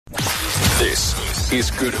This is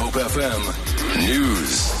Good Hope FM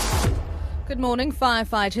News. Good morning.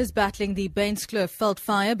 Firefighters battling the Bainskloof veld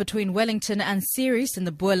fire between Wellington and Ceres in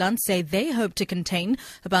the Boland say they hope to contain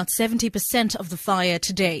about 70% of the fire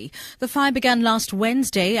today. The fire began last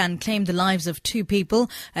Wednesday and claimed the lives of 2 people,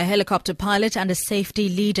 a helicopter pilot and a safety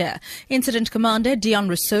leader. Incident Commander Dion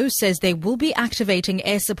Rousseau says they will be activating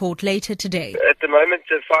air support later today. At the moment,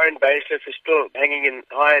 the fire in Bainskloof is still hanging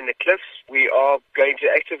high in the cliffs. We are going to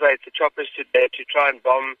activate the choppers today to try and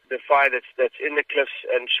bomb the fire that's in the cliffs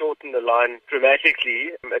and shorten the line dramatically.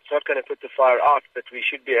 It's not going to put the fire out, but we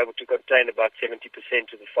should be able to contain about 70%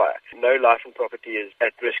 of the fire. No life and property is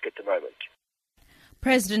at risk at the moment.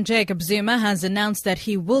 President Jacob Zuma has announced that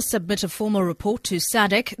he will submit a formal report to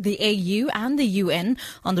SADC, the AU and the UN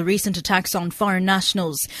on the recent attacks on foreign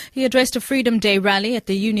nationals. He addressed a Freedom Day rally at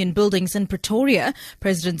the Union Buildings in Pretoria.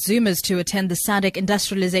 President Zuma is to attend the SADC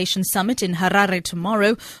Industrialization Summit in Harare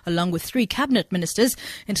tomorrow, along with 3 cabinet ministers.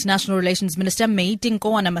 International Relations Minister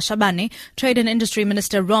Dinkoana Mashabane, Trade and Industry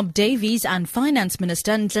Minister Rob Davies and Finance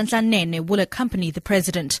Minister Nhlanhla Nene will accompany the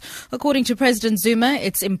president. According to President Zuma,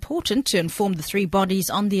 it's important to inform the 3 bodies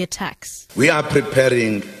on the attacks. We are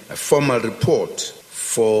preparing a formal report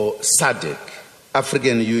for SADC,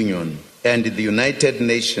 African Union, and the United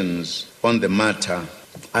Nations on the matter.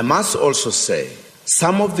 I must also say,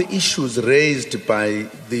 some of the issues raised by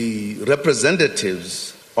the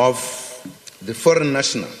representatives of the foreign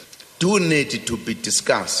national do need to be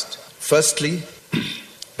discussed. Firstly,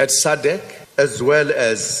 at SADC as well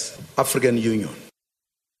as African Union.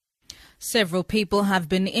 Several people have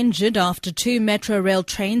been injured after 2 Metro rail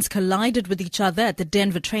trains collided with each other at the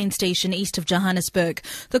Denver train station east of Johannesburg.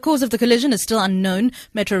 The cause of the collision is still unknown.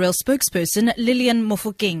 Metro rail spokesperson Lillian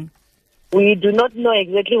Mofokeng. We do not know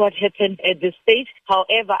exactly what happened at this stage.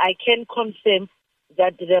 However, I can confirm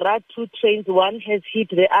that there are 2 trains. One has hit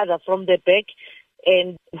the other from the back,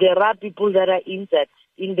 and there are people that are injured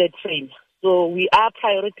in the train. So we are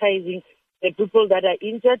prioritizing the people that are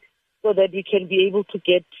injured, so that we can be able to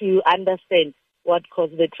get to understand what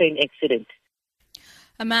caused the train accident.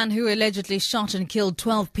 A man who allegedly shot and killed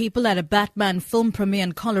 12 people at a Batman film premiere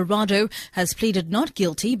in Colorado has pleaded not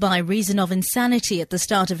guilty by reason of insanity at the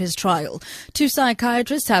start of his trial. 2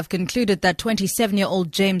 psychiatrists have concluded that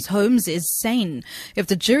 27-year-old James Holmes is sane. If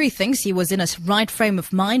the jury thinks he was in a right frame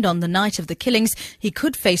of mind on the night of the killings, he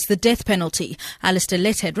could face the death penalty. Alistair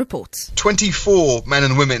Letthead reports. 24 men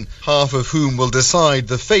and women, half of whom will decide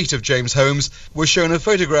the fate of James Holmes, were shown a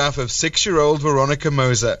photograph of 6-year-old Veronica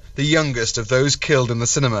Moser, the youngest of those killed in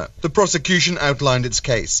the cinema. The prosecution outlined its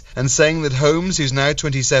case and saying that Holmes, who's now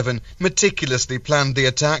 27, meticulously planned the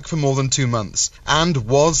attack for more than 2 months and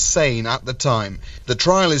was sane at the time. The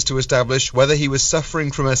trial is to establish whether he was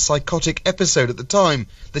suffering from a psychotic episode at the time,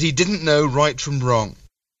 that he didn't know right from wrong.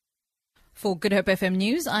 For Good Hope FM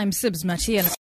News, I'm Sibs Matiela.